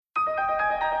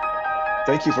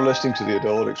Thank you for listening to the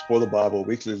Adult Explore the Bible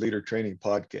Weekly Leader Training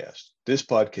Podcast. This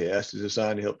podcast is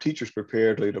designed to help teachers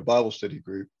prepare to lead a Bible study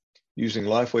group using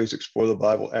Lifeway's Explore the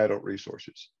Bible adult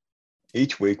resources.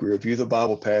 Each week, we review the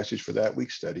Bible passage for that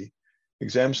week's study,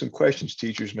 examine some questions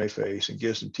teachers may face, and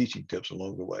give some teaching tips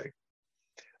along the way.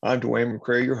 I'm Dwayne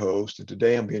McCray, your host, and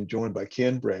today I'm being joined by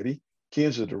Ken Brady.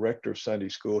 Ken's the director of Sunday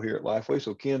School here at Lifeway.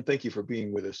 So, Ken, thank you for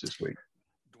being with us this week.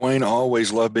 Dwayne,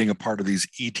 always love being a part of these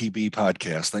ETB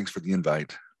podcasts. Thanks for the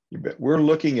invite. You bet. We're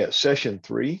looking at session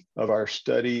 3 of our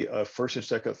study of 1st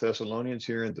and 2nd Thessalonians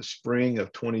here in the spring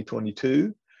of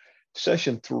 2022.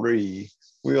 Session 3,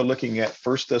 we are looking at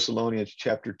 1 Thessalonians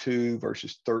chapter 2,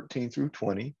 verses 13 through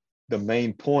 20. The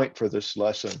main point for this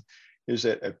lesson is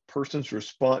that a person's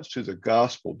response to the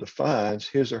gospel defines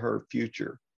his or her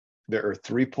future. There are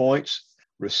 3 points: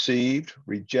 received,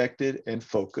 rejected, and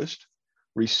focused.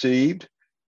 Received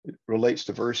relates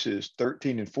to verses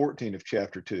 13 and 14 of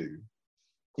chapter 2.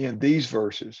 In these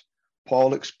verses,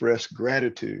 Paul expressed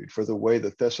gratitude for the way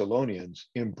the Thessalonians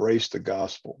embraced the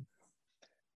gospel.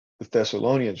 The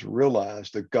Thessalonians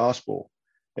realized the gospel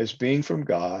as being from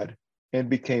God and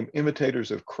became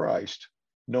imitators of Christ,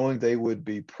 knowing they would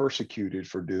be persecuted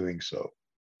for doing so.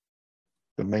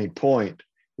 The main point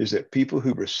is that people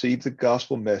who receive the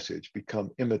gospel message become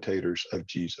imitators of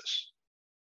Jesus.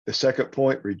 The second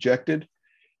point, rejected,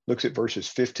 looks at verses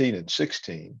 15 and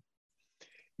 16.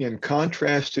 In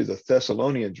contrast to the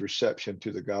Thessalonians' reception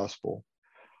to the gospel,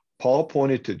 Paul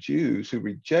pointed to Jews who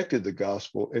rejected the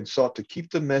gospel and sought to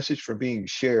keep the message from being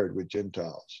shared with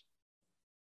Gentiles.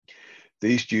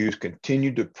 These Jews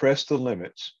continued to press the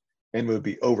limits and would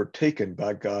be overtaken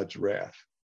by God's wrath.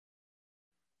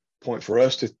 Point for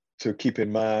us to keep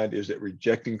in mind is that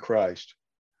rejecting Christ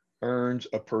earns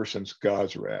a person's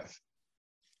God's wrath.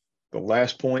 The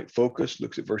last point, focus,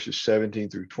 looks at verses 17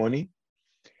 through 20.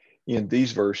 In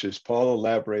these verses, Paul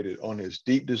elaborated on his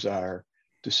deep desire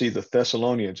to see the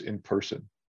Thessalonians in person.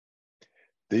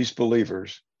 These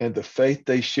believers and the faith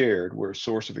they shared were a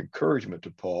source of encouragement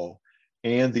to Paul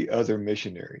and the other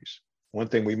missionaries. One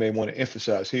thing we may want to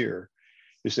emphasize here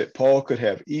is that Paul could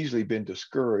have easily been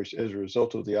discouraged as a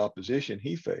result of the opposition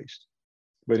he faced,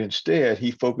 but instead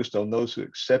he focused on those who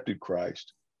accepted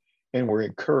Christ and were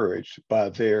encouraged by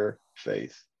their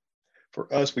faith.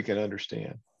 For us, we can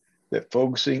understand that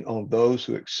focusing on those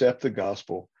who accept the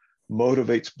gospel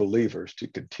motivates believers to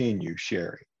continue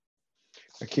sharing.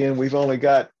 Again, we've only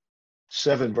got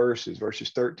 7 verses, verses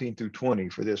 13 through 20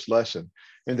 for this lesson,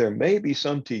 and there may be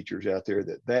some teachers out there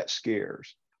that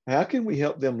scares. How can we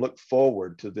help them look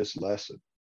forward to this lesson?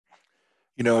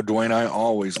 You know, Dwayne, I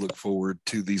always look forward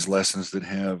to these lessons that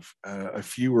have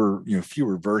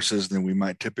fewer verses than we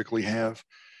might typically have.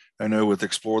 I know with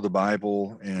Explore the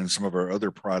Bible and some of our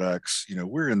other products,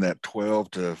 we're in that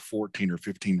 12 to 14 or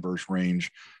 15 verse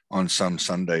range on some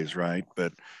Sundays, right?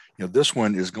 But, this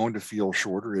one is going to feel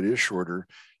shorter. It is shorter,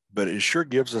 but it sure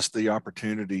gives us the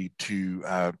opportunity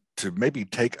to maybe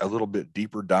take a little bit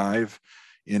deeper dive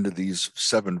into these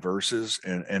 7 verses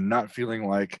and not feeling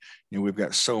like, we've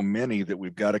got so many that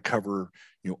we've got to cover,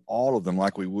 all of them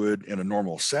like we would in a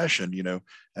normal session,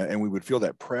 and we would feel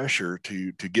that pressure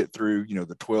to get through,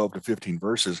 the 12 to 15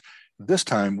 verses. This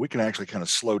time we can actually kind of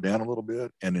slow down a little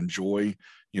bit and enjoy,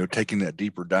 taking that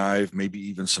deeper dive, maybe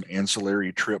even some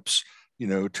ancillary trips,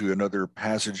 to another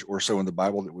passage or so in the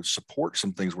Bible that would support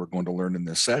some things we're going to learn in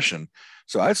this session.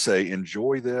 So I'd say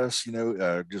enjoy this,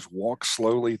 just walk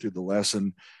slowly through the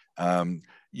lesson.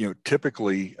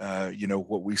 Typically,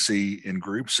 what we see in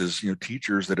groups is,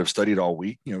 teachers that have studied all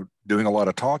week, doing a lot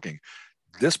of talking.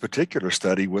 This particular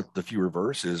study with the fewer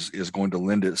verses is going to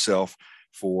lend itself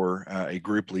for a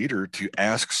group leader to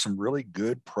ask some really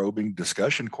good probing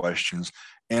discussion questions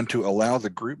and to allow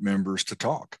the group members to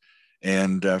talk.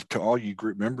 And to all you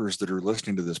group members that are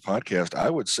listening to this podcast, I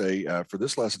would say for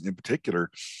this lesson in particular,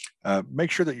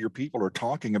 make sure that your people are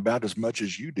talking about as much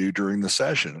as you do during the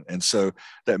session. And so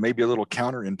that may be a little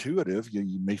counterintuitive.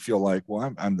 You may feel like,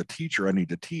 well, I'm the teacher, I need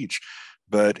to teach.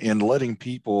 But in letting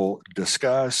people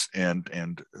discuss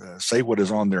and say what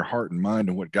is on their heart and mind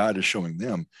and what God is showing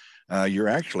them, you're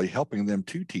actually helping them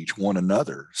to teach one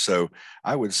another. So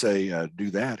I would say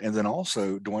do that. And then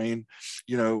also, Dwayne,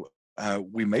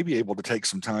 we may be able to take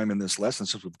some time in this lesson,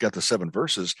 since we've got the 7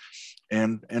 verses,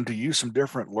 and to use some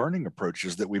different learning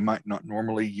approaches that we might not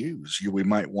normally use. We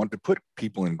might want to put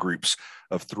people in groups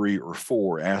of 3 or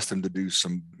 4, ask them to do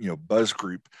some, buzz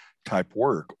group type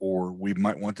work, or we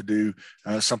might want to do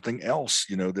something else,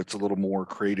 that's a little more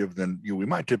creative than we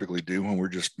might typically do when we're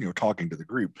just, talking to the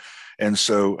group. And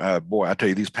so, boy, I tell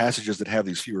you, these passages that have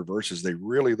these fewer verses, they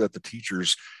really let the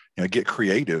teachers get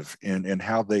creative in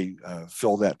how they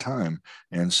fill that time.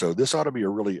 And so this ought to be a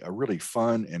really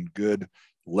fun and good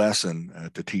lesson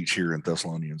to teach here in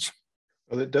Thessalonians.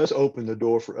 Well, it does open the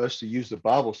door for us to use the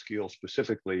Bible skill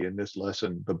specifically in this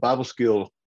lesson. The Bible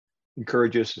skill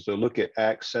encourages us to look at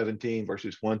Acts 17,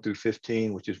 verses 1 through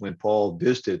 15, which is when Paul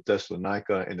visited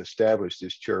Thessalonica and established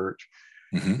his church.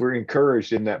 Mm-hmm. We're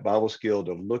encouraged in that Bible skill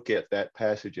to look at that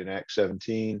passage in Acts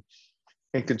 17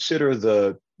 and consider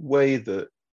the way the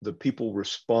people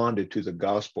responded to the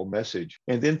gospel message.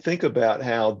 And then think about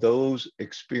how those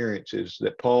experiences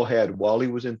that Paul had while he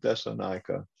was in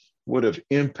Thessalonica would have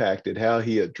impacted how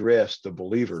he addressed the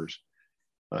believers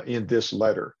in this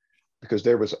letter. Because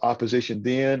there was opposition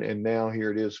then, and now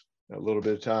here it is a little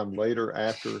bit of time later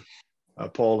after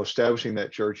Paul establishing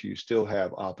that church, you still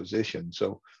have opposition.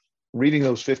 So reading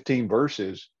those 15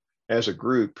 verses as a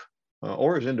group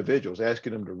or as individuals,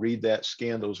 asking them to read that,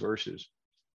 scan those verses,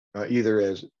 either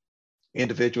as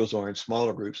individuals or in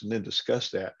smaller groups, and then discuss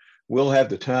that. We'll have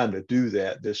the time to do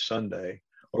that this Sunday,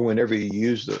 or whenever you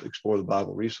use the Explore the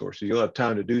Bible resources, you'll have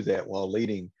time to do that while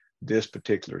leading this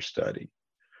particular study.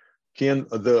 Ken,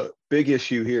 the big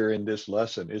issue here in this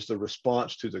lesson is the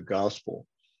response to the gospel.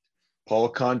 Paul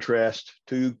contrasts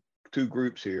two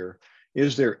groups here.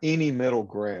 Is there any middle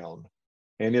ground?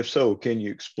 And if so, can you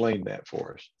explain that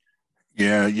for us?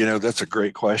 Yeah, that's a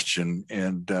great question,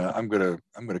 and I'm gonna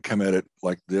come at it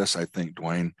like this. I think,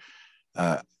 Dwayne,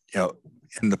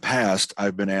 in the past,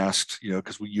 I've been asked,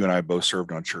 because you and I both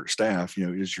served on church staff,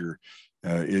 is your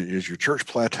church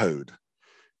plateaued?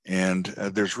 And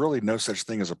there's really no such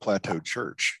thing as a plateaued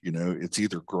church. It's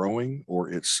either growing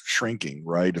or it's shrinking,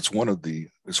 right? It's one of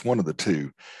the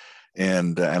two.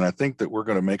 And I think that we're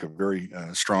going to make a very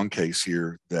strong case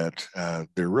here that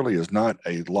there really is not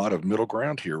a lot of middle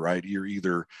ground here, right? You're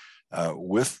either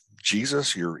with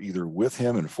Jesus, you're either with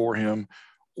him and for him,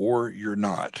 or you're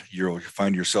not. You'll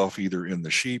find yourself either in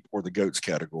the sheep or the goats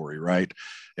category, right?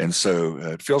 And so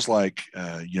it feels like,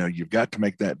 you've got to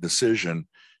make that decision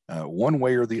one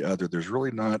way or the other. There's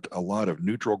really not a lot of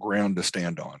neutral ground to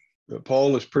stand on. But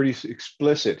Paul is pretty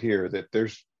explicit here that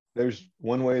there's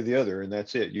one way or the other, and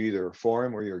that's it. You either are for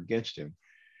him or you're against him.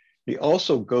 He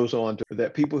also goes on to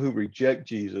that people who reject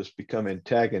Jesus become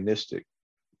antagonistic.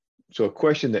 So a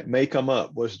question that may come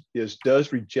up is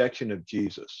does rejection of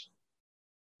Jesus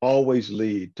always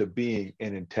lead to being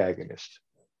an antagonist?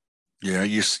 Yeah,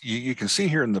 you can see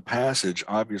here in the passage.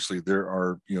 Obviously, there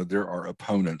are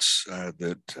opponents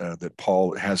that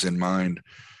Paul has in mind,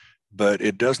 but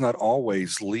it does not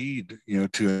always lead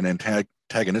to an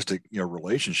antagonistic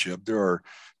relationship. There are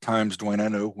times, Dwayne, I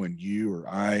know when you or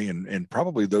I and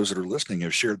probably those that are listening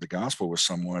have shared the gospel with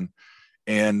someone,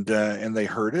 and they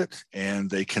heard it and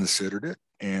they considered it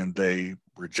and they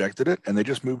rejected it and they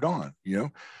just moved on.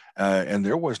 And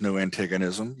there was no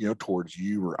antagonism, towards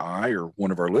you or I or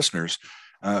one of our listeners.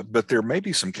 But there may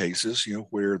be some cases,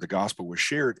 where the gospel was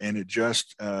shared and it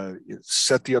just it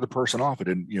set the other person off. It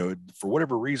didn't, for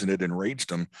whatever reason, it enraged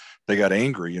them. They got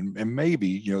angry, and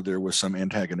maybe, there was some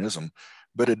antagonism.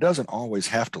 But it doesn't always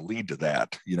have to lead to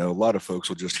that. A lot of folks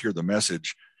will just hear the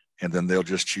message and then they'll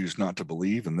just choose not to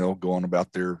believe and they'll go on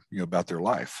about their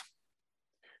life.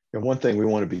 And one thing we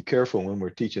want to be careful when we're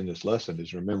teaching this lesson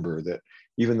is remember that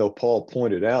even though Paul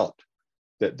pointed out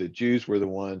that the Jews were the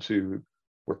ones who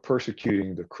were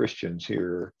persecuting the Christians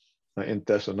here in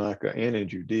Thessalonica and in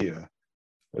Judea,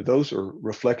 those are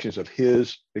reflections of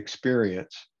his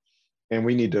experience. And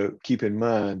we need to keep in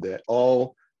mind that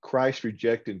all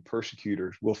Christ-rejecting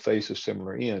persecutors will face a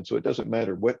similar end. So it doesn't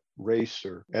matter what race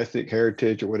or ethnic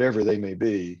heritage or whatever they may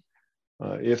be,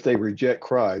 if they reject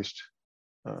Christ,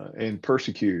 and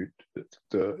persecute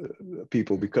the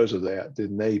people because of that,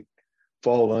 then they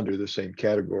fall under the same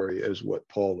category as what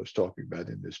Paul is talking about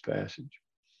in this passage.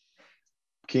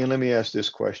 Ken, let me ask this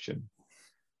question.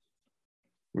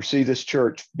 We see this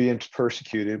church being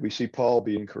persecuted. We see Paul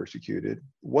being persecuted.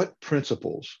 What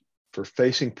principles for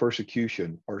facing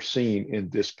persecution are seen in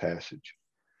this passage?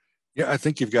 Yeah, I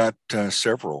think you've got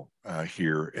several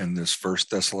here in this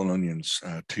First Thessalonians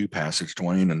 2 passage,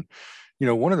 Dwayne. And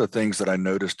one of the things that I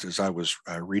noticed as I was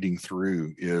reading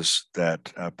through is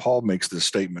that Paul makes this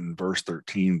statement in verse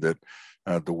 13 that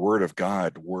the word of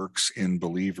God works in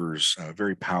believers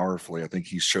very powerfully. I think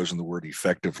he's chosen the word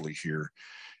effectively here.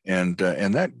 And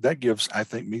that gives, I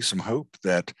think, me some hope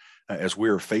that as we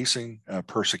are facing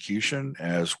persecution,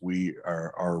 as we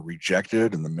are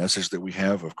rejected, and the message that we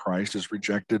have of Christ is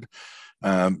rejected,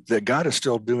 that God is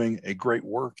still doing a great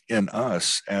work in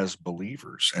us as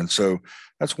believers. And so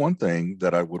that's one thing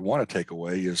that I would want to take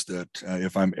away, is that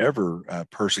if I'm ever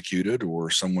persecuted or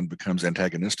someone becomes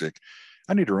antagonistic,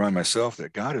 I need to remind myself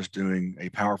that God is doing a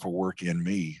powerful work in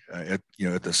me at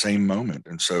the same moment.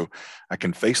 And so I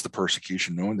can face the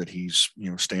persecution knowing that He's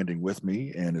standing with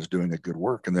me and is doing a good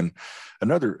work. And then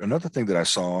another thing that I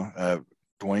saw,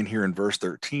 Dwayne, here in verse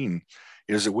 13,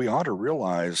 is that we ought to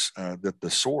realize that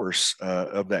the source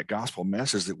of that gospel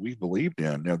message that we've believed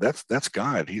in, that's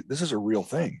God. This is a real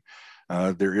thing.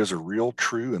 There is a real,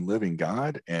 true, and living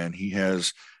God, and He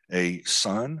has a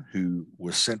Son who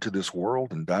was sent to this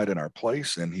world and died in our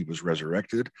place, and He was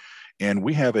resurrected. And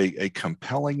we have a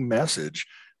compelling message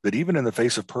that, even in the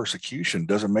face of persecution,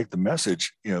 doesn't make the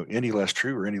message any less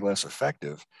true or any less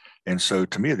effective. And so,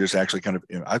 to me, there's actually kind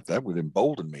of that would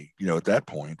embolden me, at that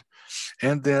point.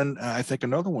 And then I think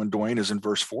another one, Dwayne, is in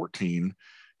verse 14.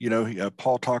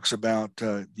 Paul talks about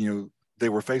they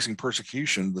were facing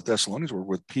persecution. The Thessalonians were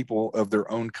with people of their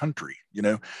own country,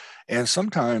 and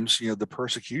sometimes, the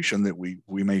persecution that we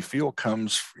may feel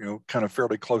comes, kind of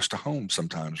fairly close to home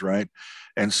sometimes, right?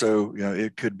 And so,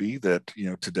 it could be that,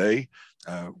 today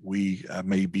we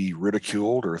may be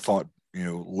ridiculed or thought,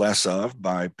 less of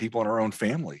by people in our own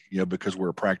family, because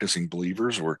we're practicing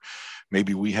believers, or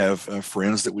maybe we have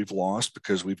friends that we've lost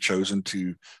because we've chosen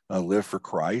to live for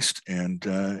Christ, and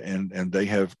they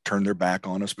have turned their back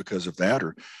on us because of that.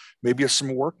 Or maybe it's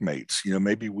some workmates,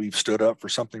 maybe we've stood up for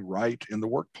something right in the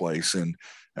workplace, and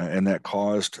that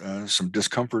caused some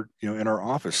discomfort, in our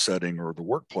office setting or the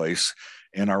workplace,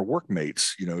 and our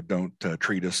workmates, don't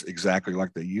treat us exactly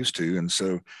like they used to. And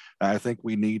so I think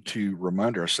we need to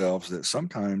remind ourselves that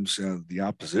sometimes the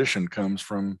opposition comes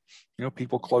from,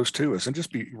 people close to us, and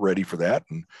just be ready for that,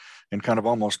 and kind of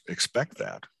almost expect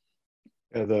that.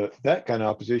 That kind of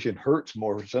opposition hurts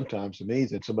more sometimes to me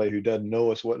than somebody who doesn't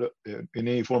know us in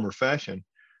any form or fashion.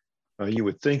 You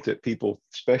would think that people,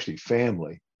 especially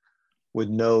family, would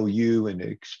know you and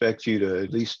expect you to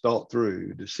at least thought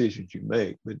through decisions you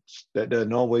make, but that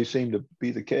doesn't always seem to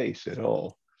be the case at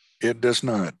all. It does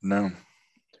not, no.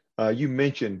 You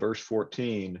mentioned verse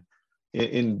 14,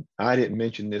 and I didn't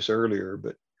mention this earlier,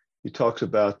 but he talks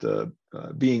about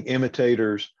being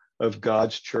imitators of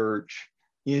God's church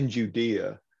in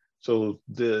Judea. So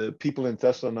the people in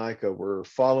Thessalonica were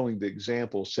following the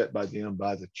example set by them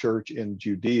by the church in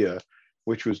Judea,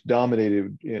 which was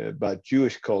dominated by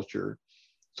Jewish culture.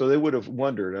 So they would have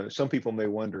wondered, some people may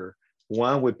wonder,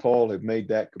 why would Paul have made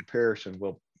that comparison?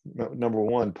 Well, number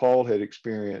one, Paul had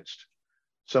experienced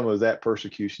some of that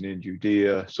persecution in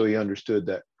Judea, so he understood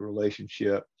that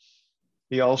relationship.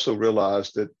 He also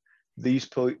realized that these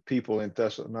people in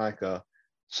Thessalonica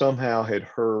somehow had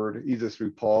heard, either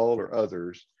through Paul or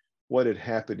others, what had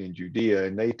happened in Judea,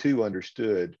 and they too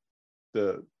understood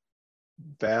the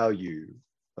value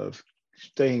of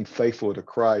staying faithful to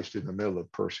Christ in the middle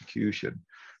of persecution.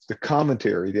 The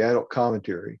adult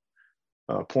commentary,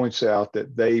 points out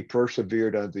that they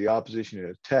persevered under the opposition and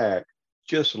attack,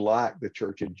 just like the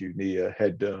church in Judea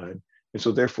had done. And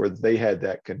so therefore they had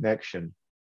that connection.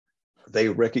 They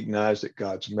recognized that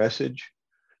God's message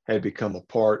had become a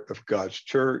part of God's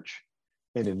church.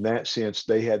 And in that sense,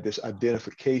 they had this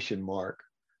identification mark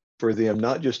for them,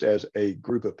 not just as a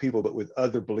group of people, but with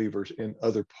other believers in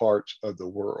other parts of the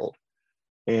world.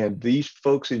 And these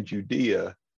folks in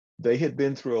Judea, they had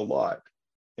been through a lot,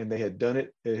 and they had done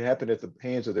it. It happened at the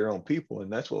hands of their own people.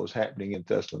 And that's what was happening in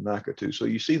Thessalonica too. So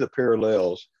you see the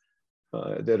parallels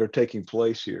that are taking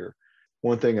place here.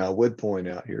 One thing I would point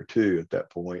out here too at that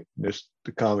point, and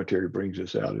the commentary brings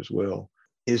this out as well,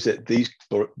 is that these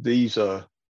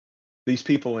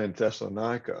people in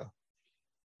Thessalonica,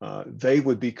 they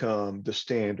would become the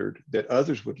standard that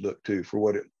others would look to for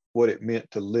what it meant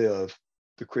to live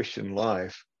the Christian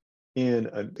life in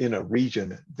a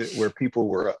region where people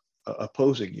were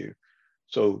opposing you.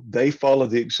 So they follow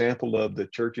the example of the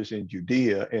churches in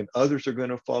Judea, and others are going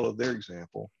to follow their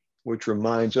example, which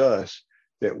reminds us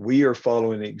that we are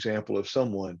following the example of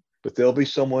someone, but there'll be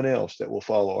someone else that will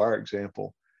follow our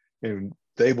example, and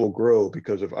they will grow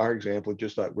because of our example,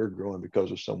 just like we're growing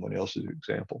because of someone else's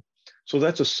example. So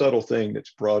that's a subtle thing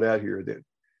that's brought out here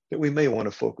that we may want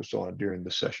to focus on during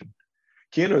the session.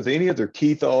 Ken, are there any other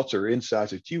key thoughts or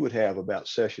insights that you would have about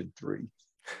session 3?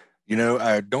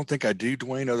 I don't think I do,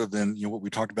 Dwayne, other than what we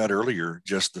talked about earlier,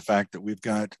 just the fact that we've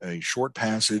got a short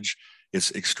passage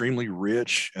It's extremely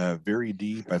rich, very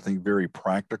deep, I think very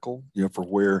practical, for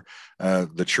where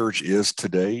the church is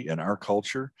today in our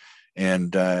culture.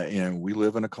 And we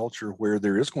live in a culture where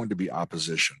there is going to be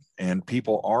opposition and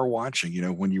people are watching.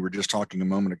 When you were just talking a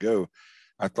moment ago,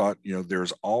 I thought,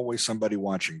 there's always somebody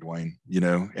watching, Dwayne,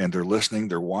 and they're listening,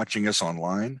 they're watching us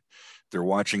online. They're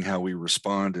watching how we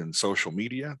respond in social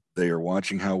media. They are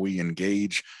watching how we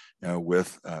engage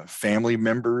with family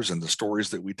members and the stories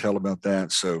that we tell about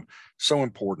that. So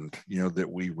important, that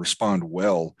we respond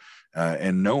well,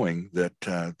 and knowing that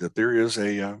that there is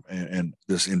and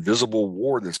this invisible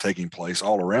war that's taking place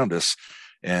all around us,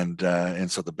 and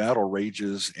so the battle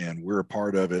rages, and we're a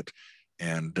part of it,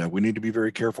 and we need to be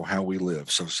very careful how we live.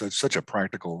 So such a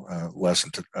practical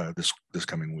lesson to this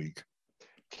coming week.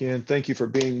 Ken, thank you for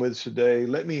being with us today.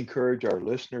 Let me encourage our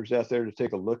listeners out there to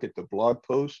take a look at the blog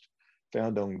post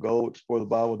found on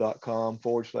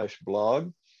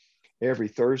goexplorethebible.com/blog. Every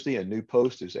Thursday, a new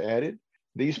post is added.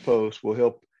 These posts will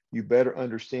help you better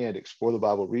understand Explore the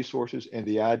Bible resources and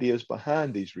the ideas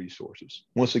behind these resources.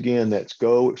 Once again, that's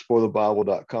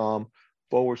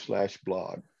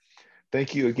goexplorethebible.com/blog.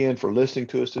 Thank you again for listening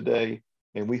to us today,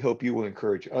 and we hope you will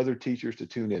encourage other teachers to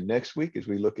tune in next week as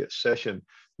we look at session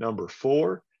number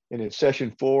 4. And in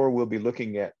session 4, we'll be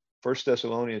looking at 1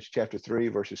 Thessalonians chapter 3,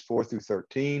 verses 4 through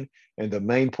 13. And the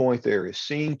main point there is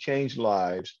seeing changed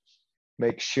lives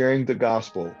makes sharing the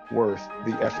gospel worth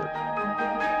the effort.